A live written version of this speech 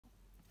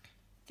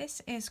This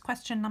is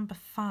question number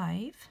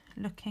 5,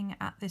 looking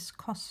at this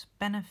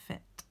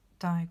cost-benefit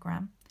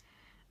diagram.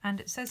 And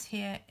it says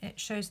here it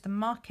shows the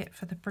market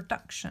for the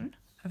production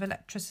of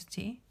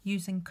electricity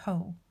using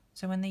coal.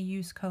 So when they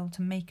use coal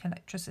to make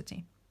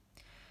electricity.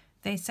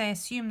 They say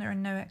assume there are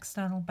no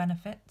external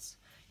benefits.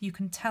 You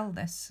can tell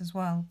this as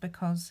well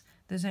because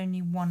there's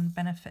only one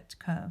benefit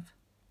curve.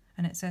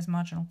 And it says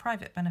marginal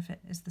private benefit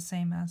is the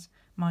same as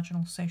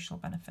marginal social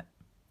benefit.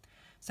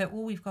 So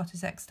all we've got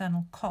is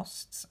external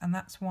costs, and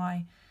that's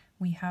why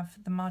we have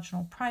the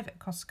marginal private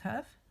cost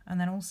curve and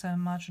then also a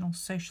marginal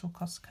social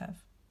cost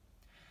curve.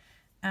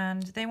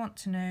 And they want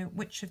to know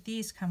which of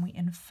these can we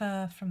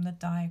infer from the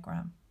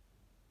diagram.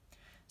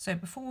 So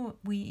before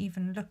we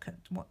even look at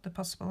what the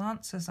possible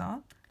answers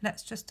are,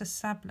 let's just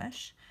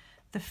establish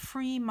the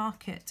free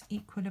market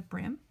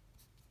equilibrium .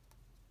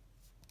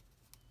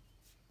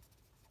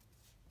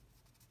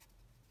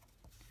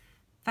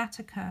 That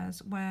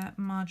occurs where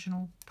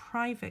marginal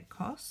private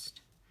cost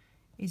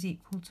is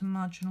equal to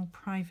marginal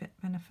private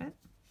benefit.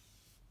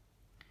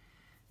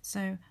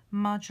 So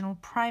marginal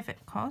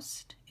private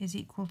cost is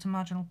equal to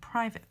marginal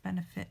private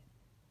benefit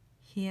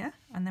here,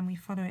 and then we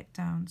follow it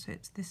down. So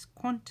it's this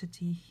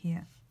quantity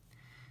here.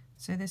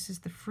 So this is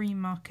the free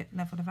market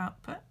level of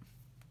output.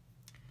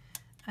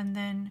 And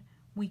then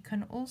we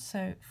can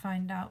also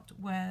find out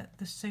where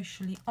the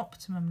socially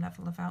optimum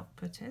level of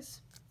output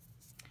is.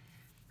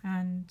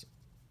 And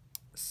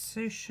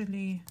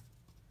socially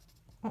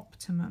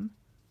optimum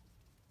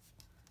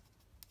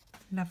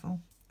level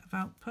of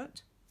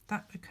output,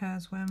 that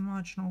occurs where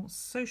marginal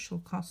social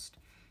cost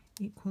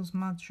equals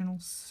marginal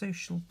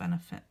social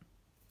benefit.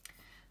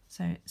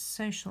 So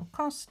social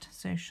cost,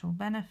 social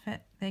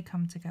benefit, they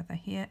come together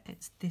here.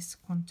 It's this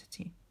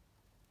quantity.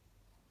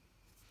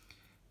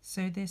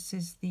 So this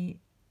is the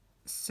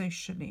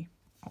socially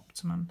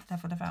optimum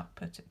level of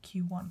output at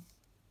Q1.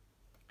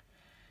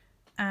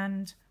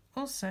 And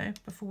also,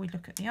 before we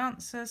look at the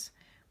answers,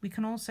 we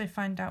can also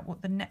find out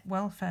what the net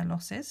welfare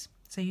loss is.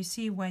 So you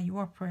see where you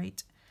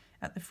operate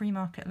at the free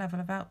market level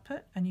of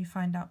output and you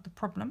find out the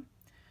problem.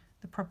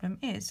 The problem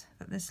is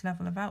that this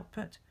level of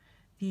output,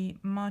 the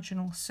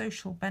marginal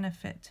social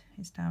benefit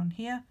is down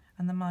here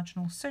and the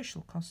marginal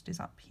social cost is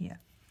up here.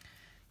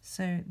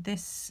 So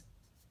this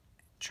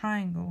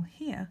triangle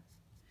here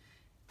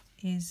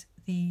is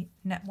the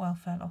net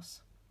welfare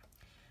loss.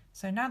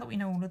 So now that we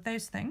know all of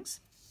those things,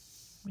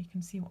 we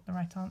can see what the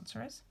right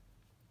answer is.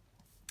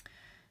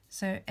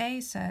 So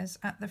A says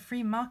at the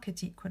free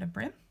market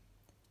equilibrium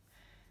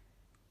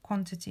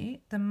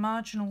quantity, the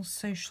marginal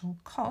social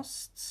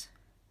costs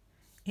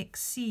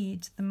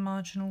exceed the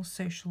marginal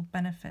social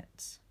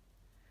benefits.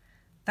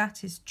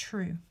 That is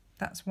true.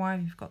 That's why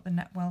we've got the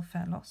net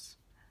welfare loss.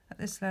 At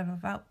this level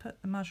of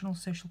output, the marginal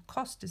social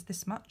cost is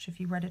this much. If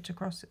you read it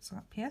across, it's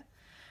up here.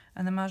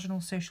 And the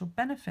marginal social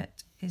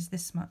benefit is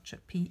this much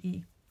at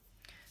PE.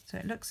 So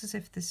it looks as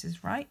if this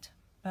is right,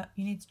 but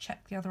you need to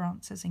check the other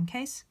answers in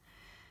case.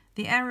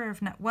 The area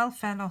of net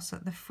welfare loss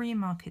at the free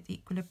market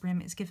equilibrium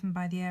is given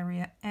by the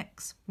area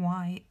X,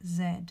 Y,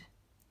 Z.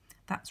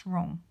 That's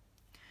wrong.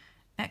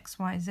 X,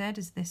 Y, Z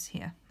is this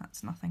here.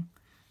 That's nothing.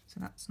 So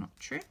that's not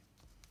true.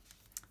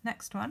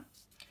 Next one.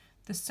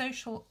 The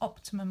social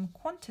optimum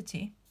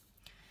quantity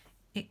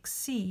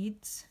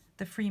exceeds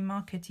the free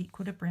market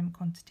equilibrium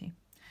quantity.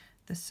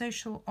 The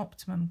social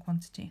optimum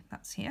quantity,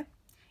 that's here,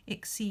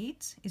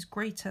 exceeds is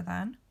greater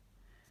than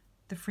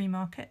the free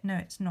market. No,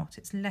 it's not.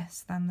 It's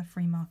less than the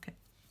free market.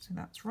 So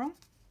that's wrong.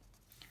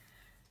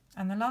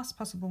 And the last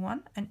possible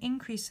one, an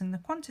increase in the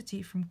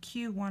quantity from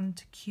Q1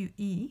 to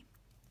QE,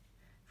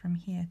 from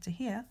here to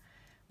here,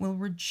 will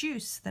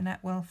reduce the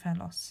net welfare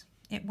loss.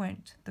 It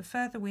won't. The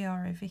further we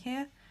are over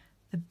here,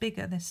 the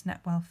bigger this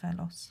net welfare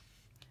loss.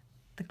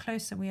 The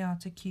closer we are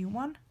to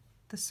Q1,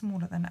 the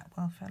smaller the net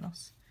welfare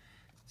loss.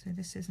 So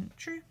this isn't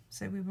true.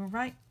 So we were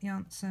right. The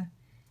answer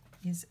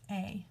is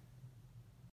A.